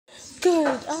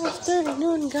Good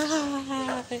afternoon,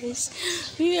 guys.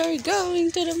 We are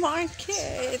going to the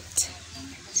market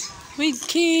with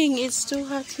King. It's too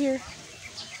hot here.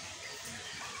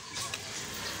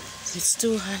 It's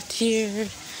too hot here.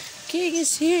 King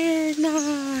is here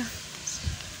now.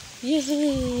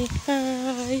 Yay!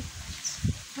 Hi.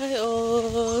 Hi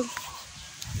all.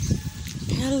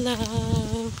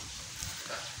 Hello.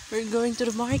 We're going to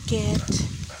the market.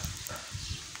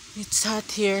 It's hot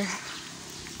here.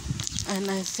 And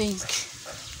I think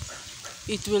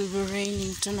it will be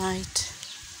raining tonight.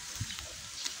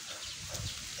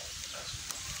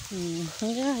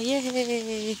 Yeah,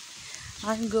 yay!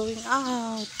 I'm going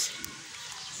out.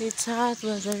 It's hot,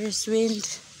 but there is wind.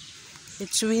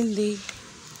 It's windy.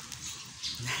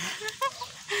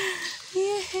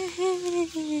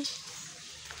 Yay!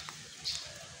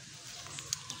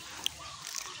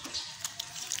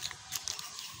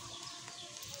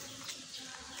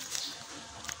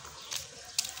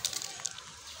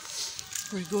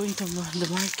 We're going to the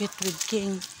market with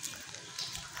King.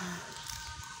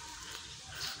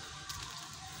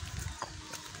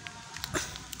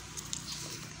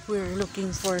 We're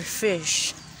looking for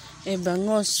fish. A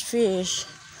bangos fish.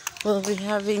 We'll be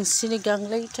having sinigang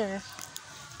later.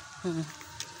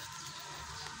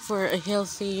 For a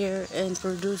healthier and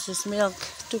produces milk.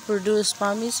 To produce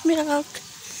mommy's milk.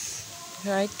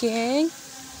 Right, King?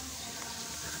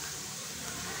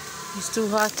 It's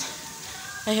too hot.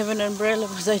 I have an umbrella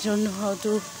because I don't know how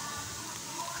to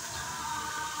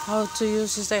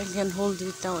use it. I can hold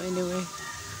it now anyway.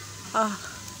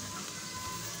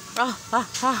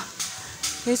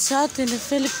 It's hot in the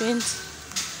Philippines.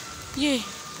 Yay!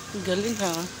 Galing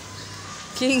ha.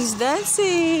 King's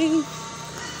dancing.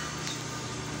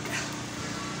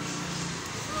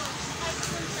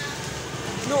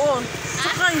 Doon.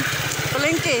 Sakay.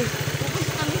 Palengke.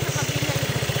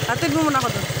 Hatid mo muna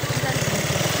ako doon.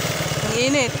 Ang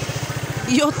init.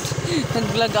 Iyot.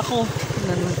 Nag-vlog ako.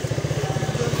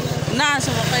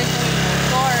 Sumakay ko yung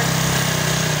motor.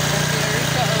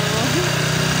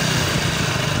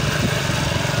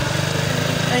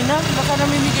 Ay na, baka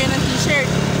namimigay ng t-shirt.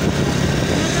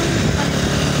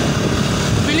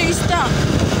 Bili isda.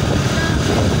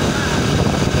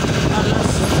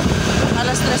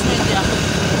 Alas 3:30.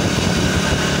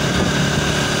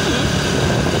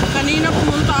 Kanina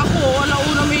pumunta ako,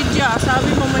 1:30. Sabi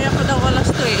mamaya pa daw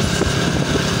 3:00.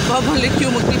 Babalik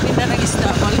yung magtitinda ng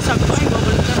isda. Balik sabi ko, ay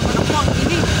babalik na naman ako. Ang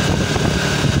init.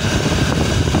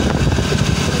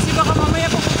 Kasi baka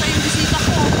mamaya pupunta yung bisita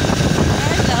ko.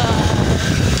 Hello.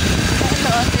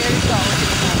 Hello, there you go.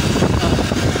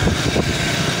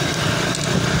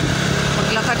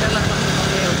 Maglakad na lang kami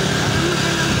mamaya.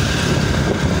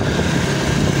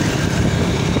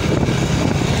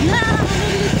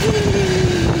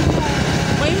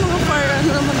 May mga fire, ano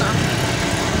naman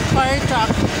fire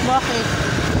truck. Bakit?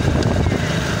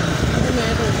 Ano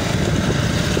meron?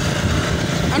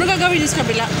 Ano gagawin sa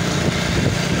kabila?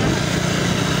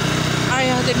 Ay,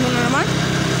 hatid mo na naman?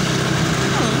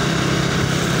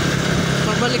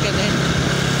 Babalik ka din.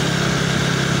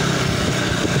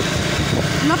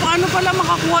 Paano pala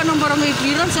makakuha ng barangay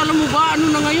clearance? Alam mo ba, ano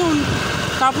na ngayon?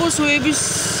 Tapos, Huwebes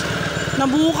na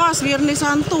bukas, Biyernes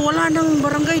Santo, wala nang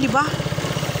barangay, di ba?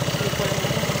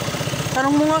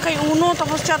 Tanong mo nga kay Uno,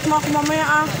 tapos chat mo ako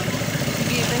mamaya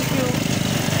Sige, thank you.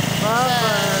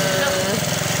 Bye-bye.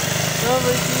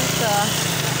 Bye-bye, tita.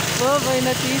 Bye-bye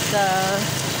na, tita.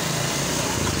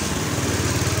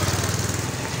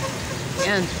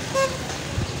 Yan.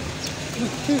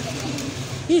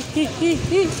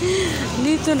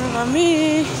 Dito na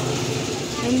kami.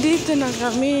 Nandito na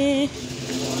kami.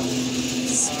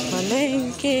 Sa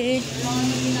palengke.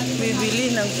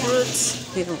 Bibili ng fruits.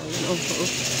 Daming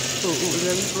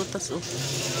prutas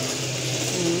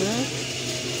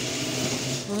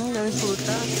daming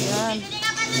prutas.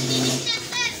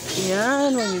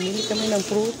 Yan, mamimili kami ng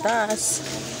prutas.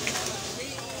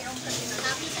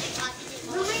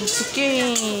 Si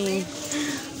King.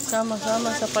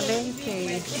 Sama-sama sa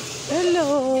palengke.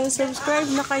 Hello,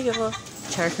 subscribe na kayo.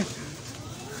 Char.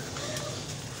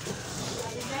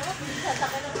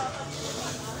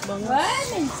 Well,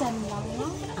 minsan lang.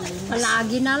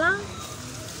 Palagi na lang.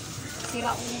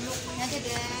 Sira ulo.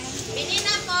 Bili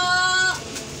na po.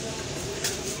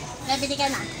 Nabili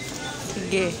ka na?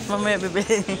 Sige, mamaya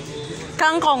bibili.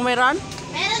 Kangkong meron?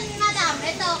 Meron, madam.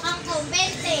 Ito, kangkong.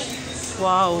 20.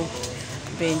 Wow.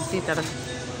 20 talaga.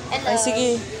 Hello. Ay,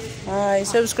 sige. Ay,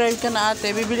 subscribe ka na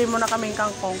ate. Bibili mo na kaming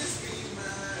kangkong.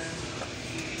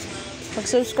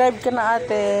 Mag-subscribe ka na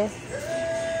ate.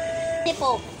 Hindi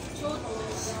po.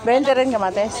 20 rin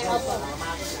kamates? Opo.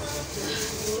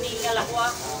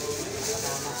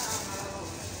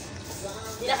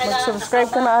 Mag-subscribe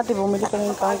ka na ate. Bumili ka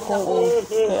ng kangkong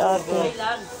kay ate.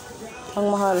 Ang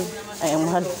mahal. Ay, ang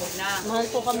mahal. Mahal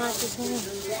po kamatis mo.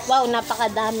 Wow,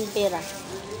 napakadaming pera.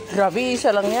 Grabe,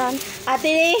 isa lang yan.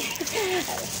 Ate,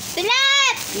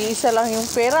 Tilet! Isa lang yung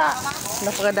pera.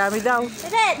 Napakadami daw.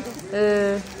 Tilet!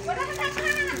 Wala ka na.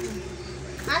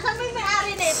 Asan mo yung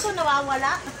may-ari na ito?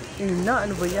 Nawawala?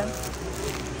 Ano ba yan?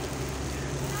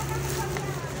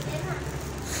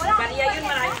 Bariya yun,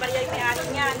 maraming bariya yung may-ari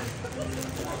niyan.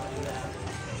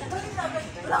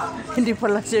 Hindi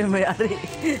pala siya yung may-ari.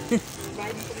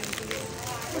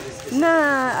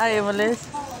 Ay, malis.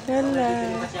 Hello.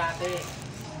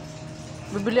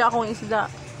 Bibili akong isda.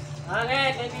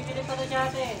 Bakit? May bibili pa na siya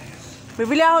ate.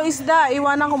 Bibili akong isda.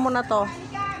 Iwanan ko muna to.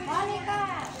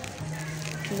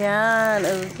 Yan,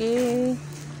 okay.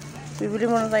 Bibili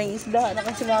muna tayong isda.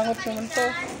 Nakasimangot naman to.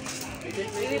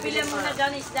 Bibili muna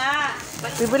dyan isda.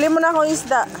 Bibili muna akong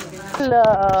isda. Hello.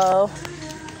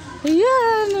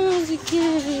 Ayan, sige.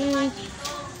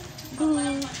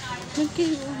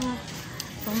 Okay.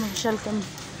 Pamasyal kami.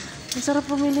 Ang sarap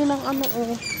pumili ng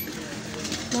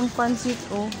ng pansit,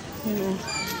 Yun,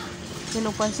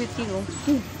 Yun, pansit king, Yun,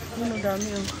 ang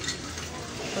dami,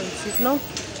 Pansit, no?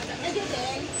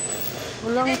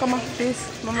 Walang kamatis.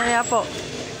 Mamaya po.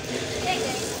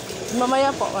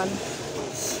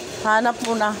 Hanap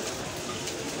muna.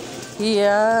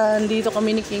 Yan. Dito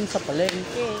kami ni King sa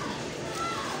palengke.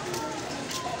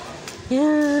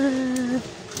 Yan.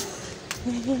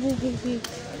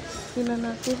 Tingnan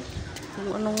natin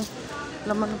kung anong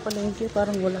laman ng palengke.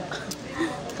 Parang wala.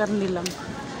 Karne lang.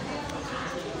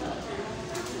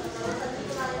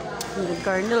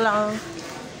 Karne lang.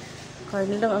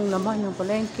 Karne lang ang laman ng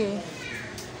palengke.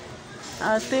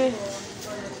 Ate.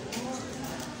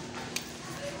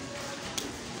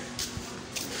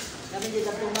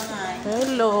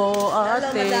 Hello,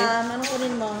 ate. Hello, madam. Anong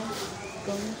kunin mo?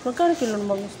 Magkano kilo ng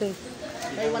bangus, te?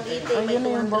 May 180, may Ayun na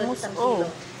yung 200 bangus. isang kilo.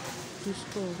 Diyos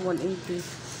ko, 180.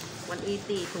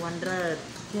 180, 200.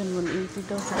 Yan, 180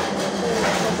 daw.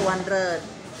 200.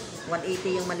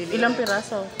 180 yung maliliit. Ilang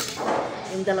piraso?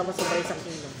 Yung dalawa sobra isang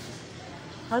kilo.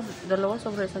 Dalawa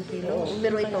sobre 1 kilo?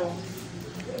 Pero ito,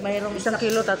 mayroong 1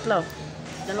 kilo, tatlo?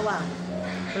 dalawa.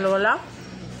 Dalawa lang?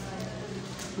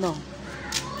 No.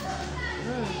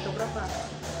 Sobra pa.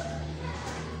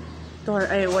 Ito,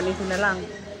 ay, 180 na lang.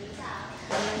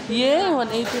 Yeah,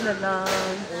 180 na lang.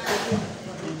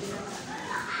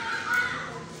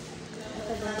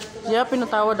 Yeah,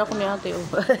 pinatawad ako ni ate.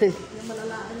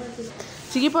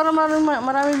 Sige, para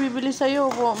marami bibili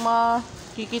sa'yo.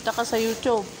 Makikita ka sa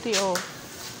YouTube.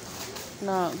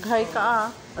 Hi ka.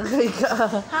 Hi ka.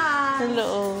 Hi!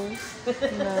 Hello.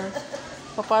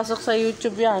 Papasok sa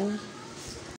YouTube yan.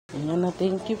 Ayan na,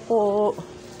 thank you po.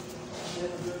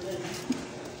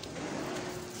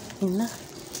 Ayan na.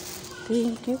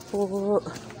 Thank you po.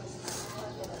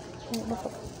 Ayan na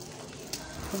po.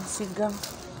 Pansigang.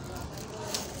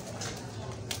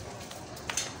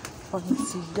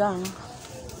 Pansigang.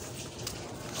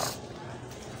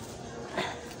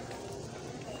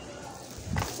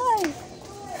 Hi.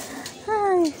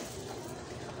 Hi.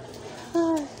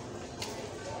 Hi.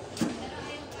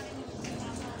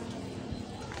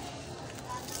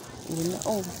 Ayan na,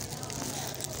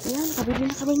 Ayan, kabili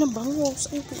na kami ng bangus.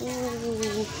 Ay,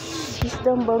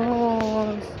 isdang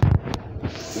bangus.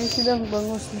 Isdang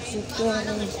bangus na chicken.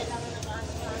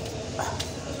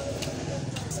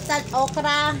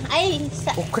 Okra. Ay,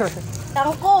 Okra.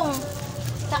 tangkong.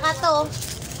 Saka to.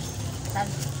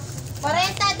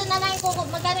 40, ito na lang yung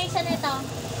kukup. Magkano isa nito?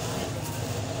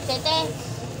 7.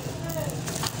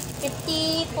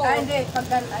 54. Ay, hindi.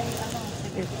 Paggal,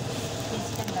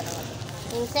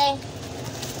 15.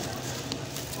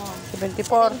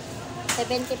 74.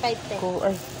 75 te.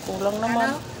 Ay, kulang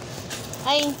naman.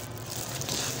 Ay,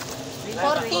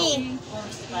 40.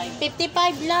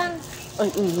 55 lang. Ay,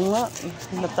 nga.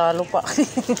 Natalo pa.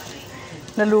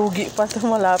 Nalugi pa sa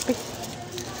malapit.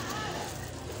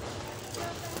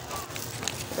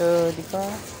 Di ba?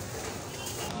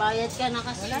 Bayad ka na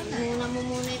kasi. Muna mo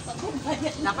muna yung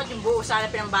pagbabayad. Dapat yung buo sana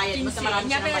pinambayad mo sa marami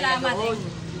siya ng bayad doon.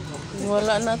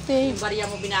 Wala natin. Yung bariya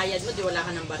mo binayad mo, di wala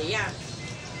ka ng bariya.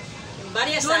 Yung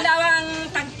bariya sa... Doon daw ang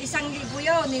tag-1,000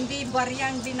 yun, hindi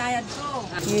bariyang binayad ko.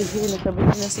 Hihi, nakabili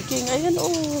na si King. Ayan,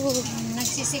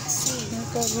 Nagsisiksi.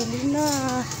 nakabili na.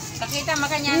 Pakita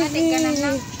makanya natin, ganun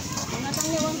na.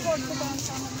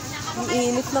 Ang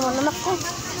init naman, anak ko.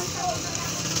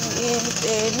 Ang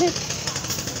init.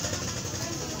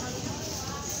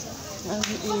 Ang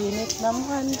init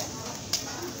naman.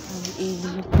 Ang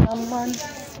init naman.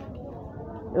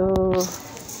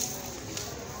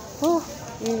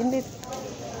 Init.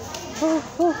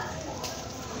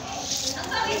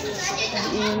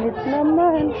 Init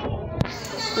naman.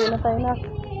 Uwi na tayo na.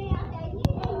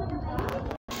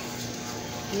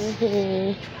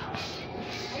 Yehey.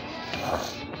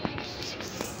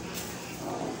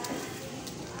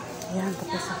 Ayan,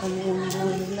 tapos ako yung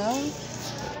buli ng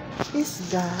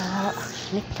isda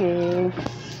ni King.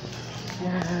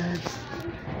 Ayan.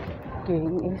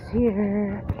 King is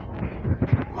here.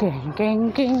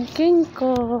 King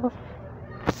ko.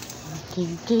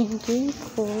 King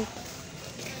ko.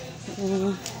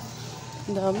 Ang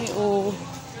dami oh.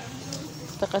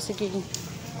 Taka si King.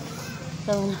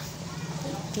 Tama na.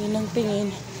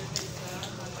 Tingin.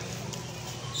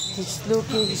 He's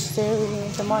looking,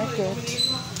 staring at the market.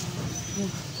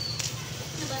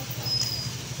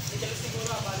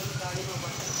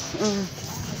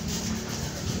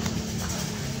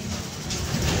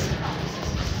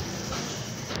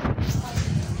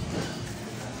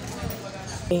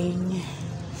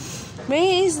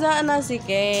 May isda na si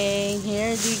King.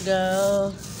 Here we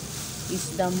go.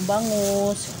 Isdang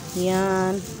bangus.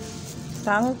 Yan.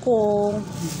 Kangkong.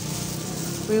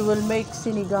 We will make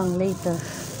sinigang later.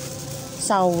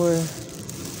 Sour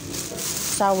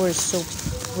soup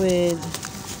with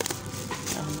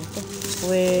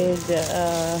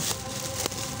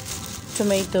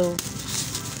tomato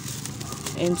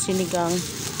and sinigang.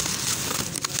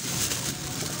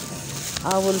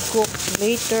 I will cook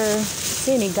later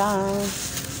sinigang.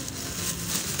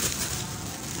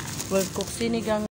 We'll cook sinigang